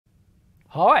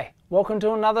Hi, welcome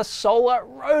to another Solar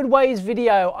Roadways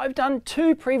video. I've done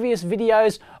two previous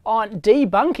videos on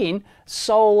debunking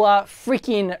solar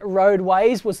freaking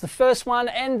roadways was the first one,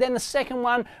 and then the second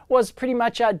one was pretty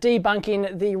much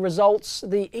debunking the results,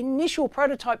 the initial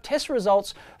prototype test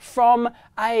results from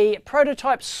a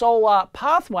prototype solar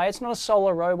pathway. It's not a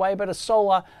solar roadway, but a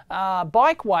solar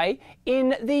bikeway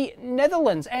in the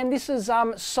Netherlands. And this is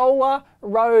Solar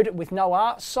Road with no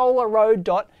R, Solar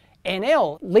Roadways.nl.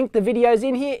 Link the videos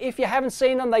in here if you haven't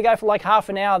seen them. They go for like half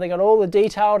an hour. They got all the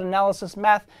detailed analysis,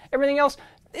 math, everything else.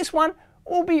 This one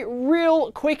will be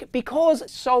real quick because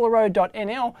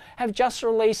SolarRoad.nl have just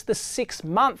released the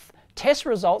 6-month test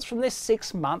results from their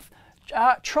 6-month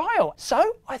trial.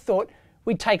 So I thought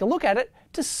we'd take a look at it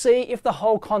to see if the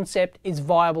whole concept is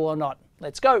viable or not.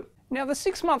 Let's go. Now, the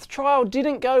 6-month trial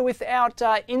didn't go without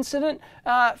incident.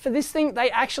 For this thing, they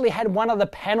actually had one of the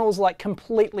panels like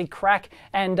completely crack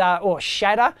and or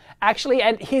shatter, actually.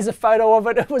 And here's a photo of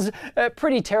it. It was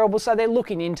pretty terrible, so they're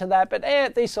looking into that.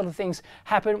 But these sort of things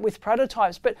happen with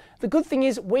prototypes. But the good thing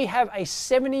is we have a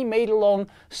 70-meter long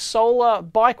solar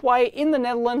bikeway in the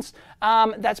Netherlands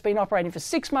that's been operating for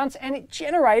 6 months, and it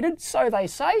generated, so they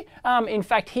say. In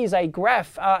fact, here's a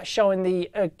graph showing the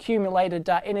accumulated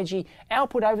energy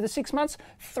output over the 6 months,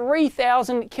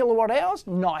 3,000 kilowatt hours,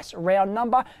 nice round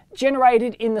number,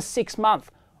 generated in the 6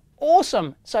 month.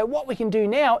 Awesome. So what we can do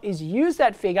now is use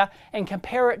that figure and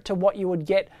compare it to what you would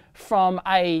get from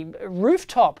a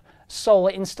rooftop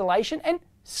solar installation and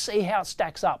see how it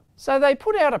stacks up. So they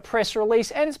put out a press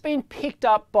release, and it's been picked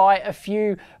up by a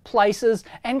few places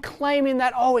and claiming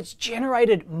that, oh, it's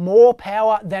generated more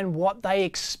power than what they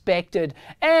expected.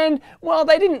 And well,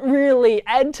 they didn't really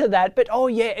add to that, but oh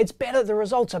yeah, it's better. The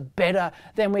results are better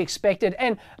than we expected.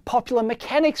 And Popular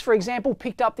Mechanics, for example,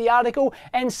 picked up the article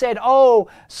and said, oh,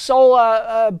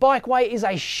 solar bikeway is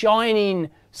a shining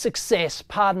success,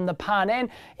 pardon the pun. And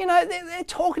you know, they're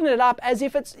talking it up as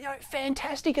if it's, you know,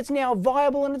 fantastic, it's now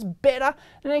viable and it's better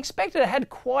than expected. I had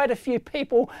quite a few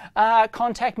people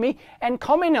contact me and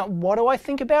comment on, what do I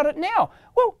think about it now?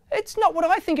 Well, it's not what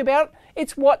I think about it,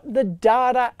 it's what the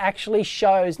data actually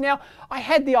shows. Now, I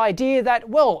had the idea that,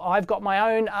 well, I've got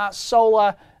my own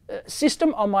solar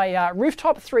system on my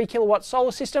rooftop, 3 kilowatt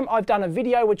solar system. I've done a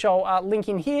video which I'll link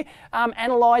in here,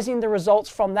 analyzing the results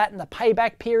from that and the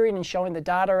payback period and showing the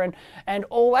data and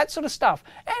all that sort of stuff.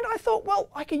 And I thought, well,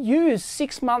 I could use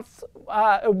 6 months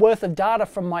worth of data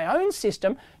from my own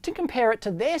system to compare it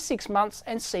to their 6 months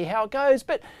and see how it goes.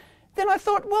 But then I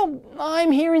thought, well,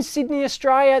 I'm here in Sydney,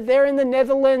 Australia, they're in the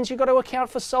Netherlands, you've got to account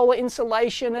for solar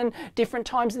insolation and different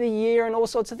times of the year and all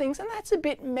sorts of things, and that's a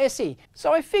bit messy.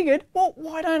 So I figured, well,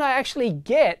 why don't I actually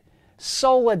get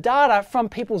solar data from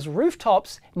people's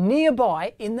rooftops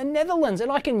nearby in the Netherlands,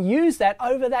 and I can use that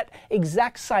over that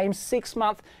exact same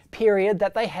 6-month period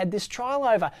that they had this trial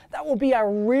over. That will be a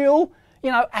real, you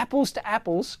know, apples to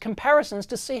apples comparisons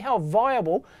to see how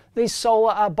viable these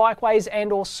solar bikeways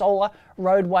and or solar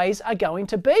roadways are going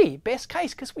to be. Best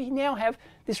case, because we now have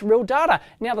this real data.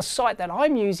 Now, the site that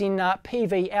I'm using,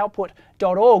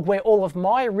 EEVblog.org, where all of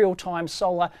my real-time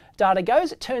solar data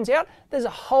goes, it turns out there's a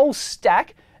whole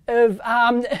stack of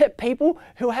people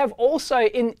who have also,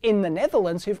 in the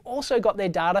Netherlands, who've also got their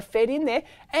data fed in there,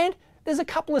 and there's a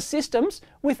couple of systems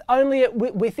with only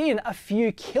within a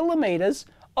few kilometers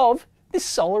of this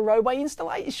solar roadway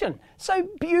installation. So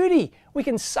beauty, we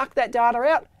can suck that data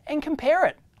out and compare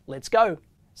it. Let's go.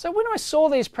 So when I saw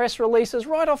these press releases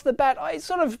right off the bat, I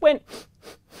sort of went,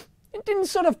 it didn't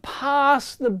sort of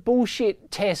pass the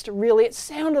bullshit test really. It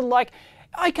sounded like,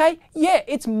 okay, yeah,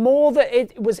 it's more than,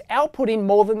 it was outputting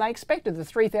more than they expected. The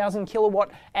 3,000 kilowatt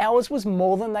hours was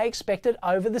more than they expected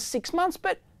over the 6 months,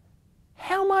 but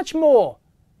how much more?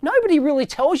 Nobody really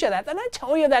tells you that. They don't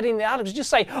tell you that in the articles.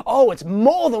 Just say, oh, it's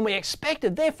more than we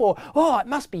expected, therefore, oh, it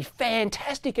must be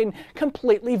fantastic and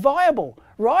completely viable,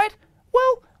 right?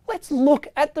 Well, let's look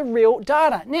at the real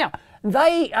data. Now,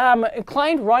 they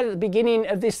claimed right at the beginning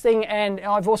of this thing, and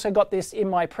I've also got this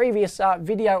in my previous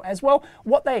video as well,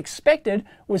 what they expected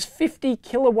was 50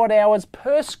 kilowatt hours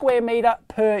per square meter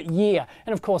per year.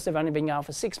 And of course, they've only been going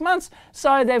for 6 months,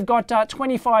 so they've got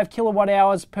 25 kilowatt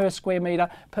hours per square meter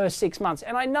per 6 months.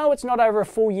 And I know it's not over a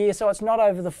full year, so it's not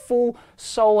over the full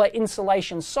solar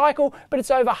installation cycle, but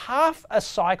it's over half a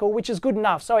cycle, which is good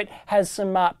enough. So it has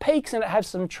some peaks and it has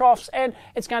some troughs, and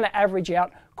it's going to average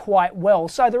out quite well.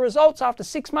 So the results after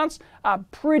 6 months are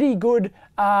pretty good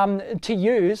to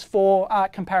use for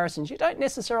comparisons. You don't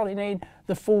necessarily need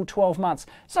the full 12 months.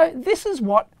 So this is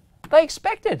what they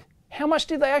expected. How much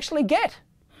did they actually get?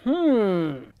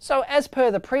 So as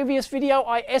per the previous video,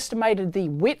 I estimated the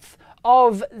width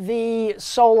of the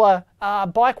solar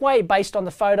bikeway based on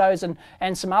the photos and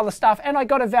some other stuff, and I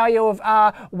got a value of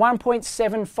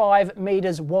 1.75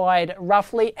 meters wide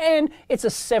roughly, and it's a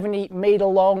 70-meter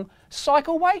long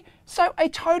cycleway, so a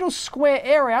total square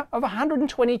area of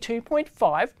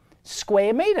 122.5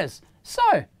 square meters.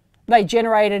 So they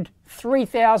generated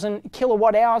 3,000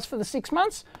 kilowatt hours for the 6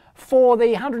 months. For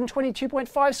the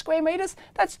 122.5 square meters,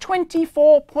 that's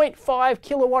 24.5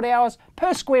 kilowatt hours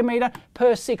per square meter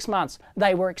per 6 months.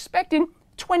 They were expecting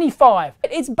 25.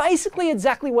 It's basically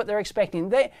exactly what they're expecting.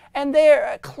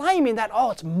 They're claiming that,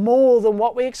 oh, it's more than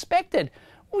what we expected.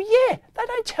 Well, yeah, they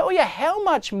don't tell you how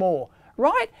much more,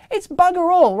 right? It's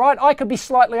bugger all, right? I could be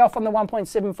slightly off on the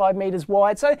 1.75 meters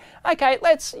wide, so okay,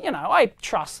 let's, I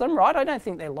trust them, right? I don't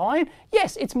think they're lying.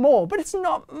 Yes, it's more, but it's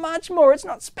not much more. It's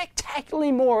not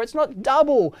spectacularly more. It's not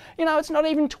double. It's not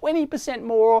even 20%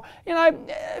 more, or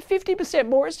 50%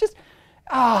 more. It's just,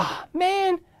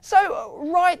 man. So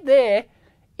right there,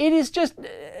 it is just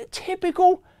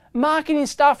typical marketing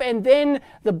stuff, and then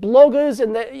the bloggers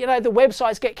and the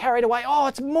websites get carried away. Oh,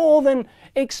 it's more than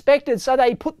expected, so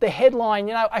they put the headline,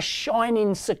 a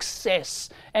shining success,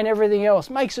 and everything else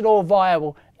makes it all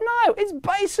viable. No, it's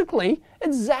basically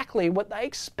exactly what they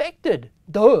expected.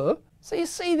 Duh. So you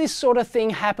see this sort of thing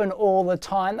happen all the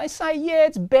time. They say, yeah,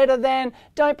 it's better than,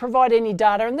 don't provide any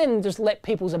data, and then just let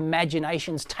people's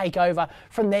imaginations take over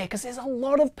from there, because there's a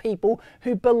lot of people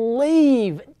who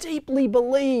believe, deeply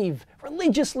believe,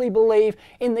 religiously believe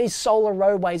in these solar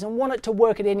roadways and want it to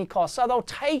work at any cost. So they'll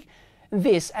take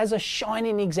this as a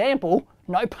shining example,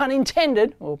 no pun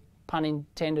intended, or pun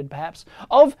intended perhaps,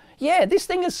 of, yeah, this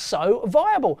thing is so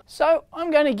viable. So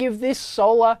I'm going to give this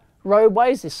solar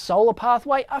roadways, this solar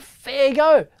pathway, a fair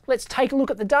go. Let's take a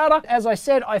look at the data. As I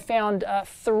said, I found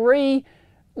 3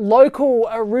 local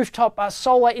rooftop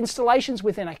solar installations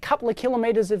within a couple of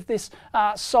kilometers of this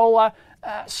solar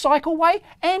cycleway,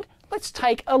 and let's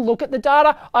take a look at the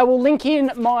data. I will link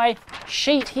in my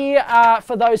sheet here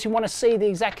for those who want to see the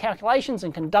exact calculations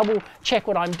and can double check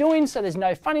what I'm doing, so there's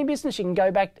no funny business. You can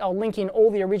go back, I'll link in all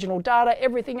the original data,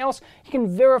 everything else. You can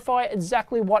verify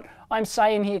exactly what I'm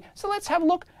saying here. So let's have a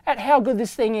look at how good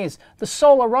this thing is. The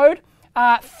Solar Road,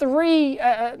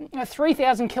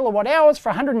 3,000 kilowatt hours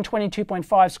for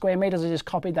 122.5 square meters. I just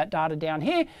copied that data down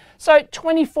here. So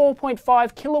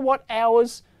 24.5 kilowatt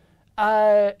hours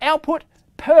output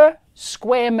per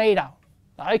square meter.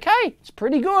 Okay, it's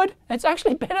pretty good. It's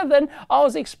actually better than I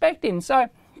was expecting. So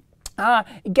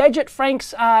Gadget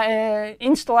Frank's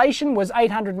installation was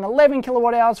 811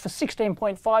 kilowatt hours for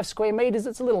 16.5 square meters.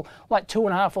 It's a little like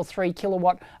 2.5 or 3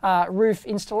 kilowatt roof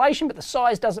installation, but the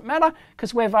size doesn't matter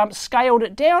because we've scaled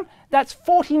it down. That's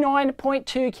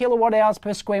 49.2 kilowatt hours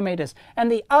per square meters.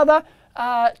 And the other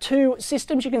 2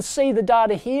 systems, you can see the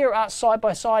data here side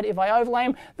by side. If I overlay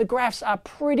them, the graphs are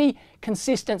pretty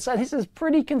consistent. So this is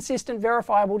pretty consistent,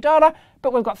 verifiable data,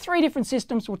 but we've got 3 different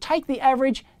systems. We'll take the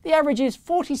average. The average is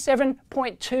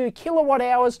 47.2 kilowatt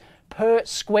hours per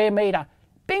square meter.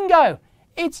 Bingo!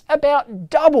 It's about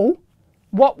double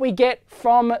what we get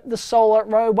from the solar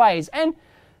roadways. And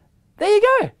there you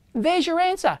go. There's your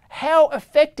answer. How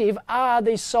effective are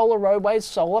these solar roadways,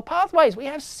 solar pathways? We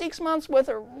have 6 months worth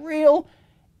of real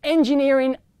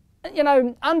engineering,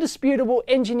 undisputable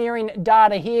engineering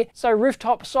data here. So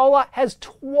rooftop solar has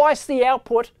twice the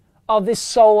output of this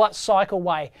solar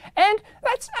cycleway. And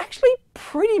that's actually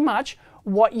pretty much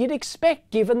what you'd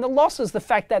expect given the losses. The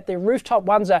fact that the rooftop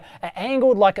ones are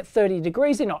angled like at 30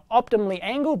 degrees. They're not optimally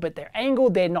angled, but they're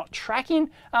angled. They're not tracking,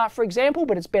 for example,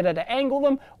 but it's better to angle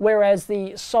them. Whereas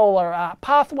the solar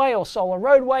pathway or solar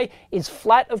roadway is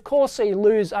flat, of course, so you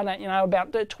lose,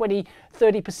 about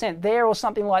 20-30% there or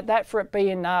something like that for it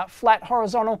being flat,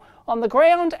 horizontal on the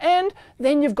ground. And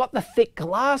then you've got the thick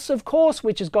glass, of course,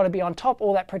 which has got to be on top,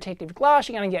 all that protective glass.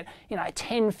 You're going to get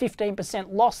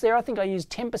 10-15% loss there. I think I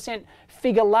used 10%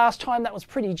 figure last time. That was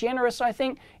pretty generous, I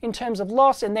think, in terms of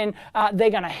loss. And then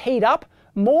they're going to heat up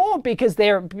more because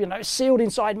they're sealed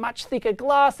inside much thicker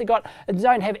glass. They don't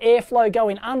have airflow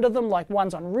going under them like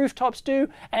ones on rooftops do,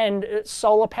 and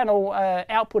solar panel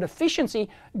output efficiency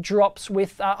drops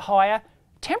with higher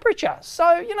temperature.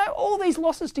 So all these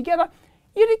losses together,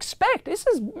 you'd expect this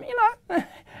is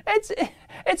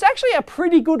it's actually a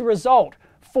pretty good result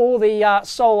for the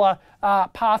solar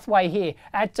pathway here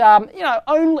at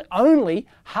only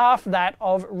half that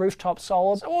of rooftop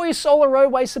solars. All your solar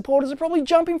roadway supporters are probably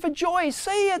jumping for joy.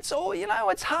 See, it's all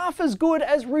it's half as good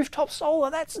as rooftop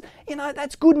solar. That's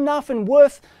that's good enough and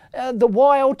worth the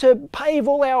while to pave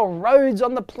all our roads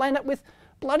on the planet with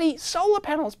bloody solar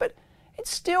panels. But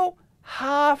it's still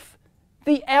half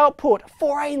the output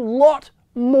for a lot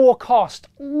more cost.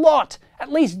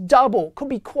 at least double, could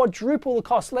be quadruple the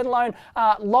cost, let alone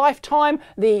lifetime.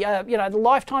 The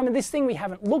lifetime of this thing, we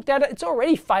haven't looked at it. It's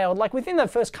already failed. Like within the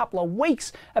first couple of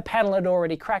weeks, a panel had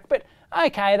already cracked. But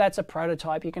okay, that's a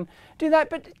prototype. You can do that.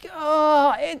 But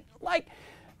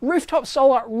rooftop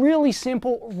solar, really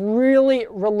simple, really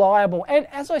reliable. And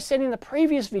as I said in the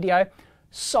previous video,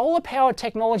 solar power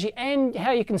technology, and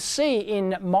how you can see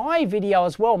in my video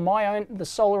as well, the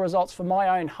solar results for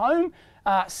my own home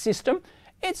system,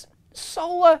 it's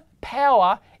solar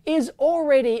power is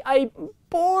already a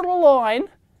borderline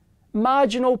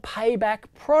marginal payback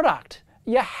product.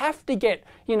 You have to get,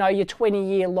 your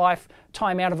 20-year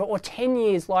lifetime out of it, or 10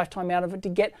 years lifetime out of it to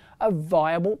get a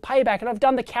viable payback. And I've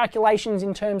done the calculations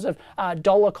in terms of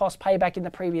dollar cost payback in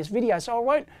the previous video, so I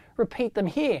won't repeat them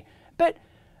here. But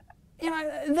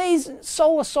these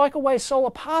solar cycleways,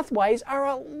 solar pathways are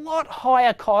a lot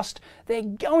higher cost. They're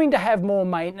going to have more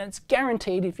maintenance,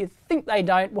 guaranteed. If you think they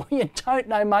don't, well, you don't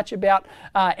know much about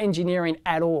engineering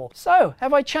at all. So,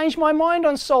 have I changed my mind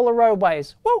on solar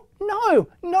roadways? Well, no,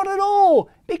 not at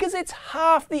all, because it's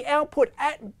half the output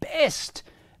at best.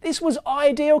 This was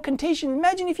ideal conditions.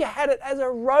 Imagine if you had it as a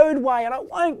roadway, and I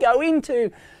won't go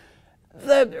into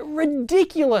the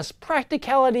ridiculous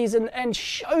practicalities and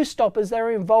showstoppers that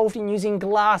are involved in using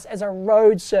glass as a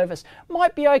road surface.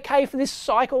 Might be okay for this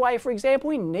cycleway, for example,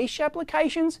 in niche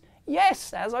applications.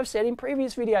 Yes, as I've said in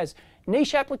previous videos,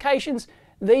 niche applications,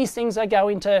 these things are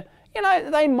going to,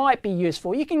 they might be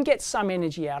useful. You can get some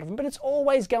energy out of them, but it's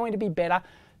always going to be better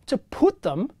to put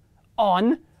them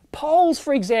on poles,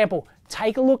 for example.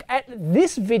 Take a look at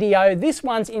this video. This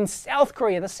one's in South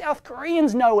Korea. The South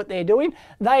Koreans know what they're doing.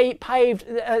 They paved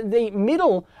the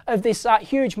middle of this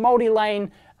huge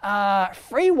multi-lane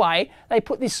freeway. They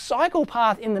put this cycle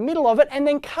path in the middle of it and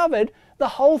then covered the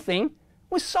whole thing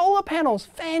with solar panels.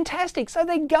 Fantastic. So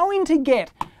they're going to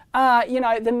get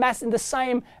the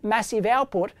same massive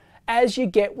output as you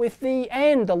get with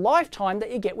the lifetime that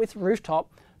you get with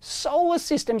rooftop solar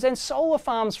systems and solar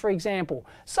farms, for example.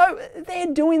 So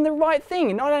they're doing the right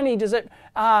thing. Not only does it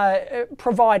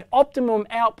provide optimum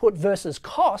output versus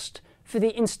cost for the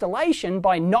installation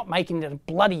by not making it a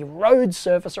bloody road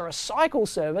surface or a cycle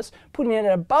surface, putting it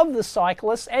above the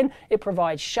cyclists, and it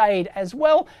provides shade as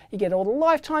well. You get all the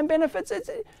lifetime benefits.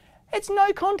 It's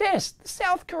no contest. The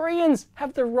South Koreans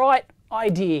have the right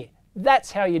idea.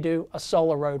 That's how you do a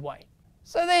solar roadway.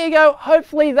 So there you go.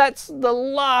 Hopefully that's the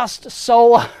last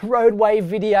solar roadway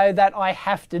video that I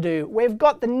have to do. We've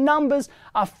got the numbers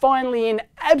are finally in,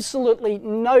 absolutely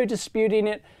no dispute in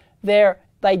it.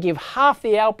 They give half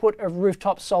the output of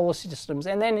rooftop solar systems,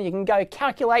 and then you can go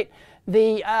calculate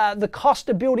the cost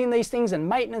of building these things and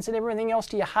maintenance and everything else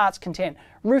to your heart's content.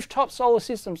 Rooftop solar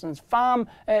systems and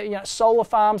solar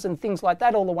farms and things like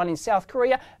that, all the one in South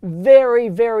Korea, very,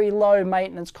 very low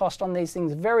maintenance cost on these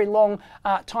things, very long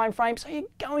time frame, so you're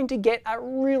going to get a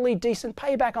really decent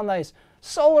payback on those.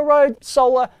 Solar road,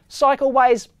 solar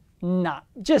cycleways, nah,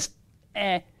 just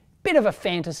bit of a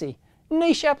fantasy.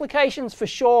 Niche applications for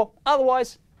sure,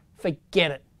 otherwise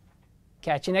forget it.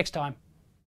 Catch you next time.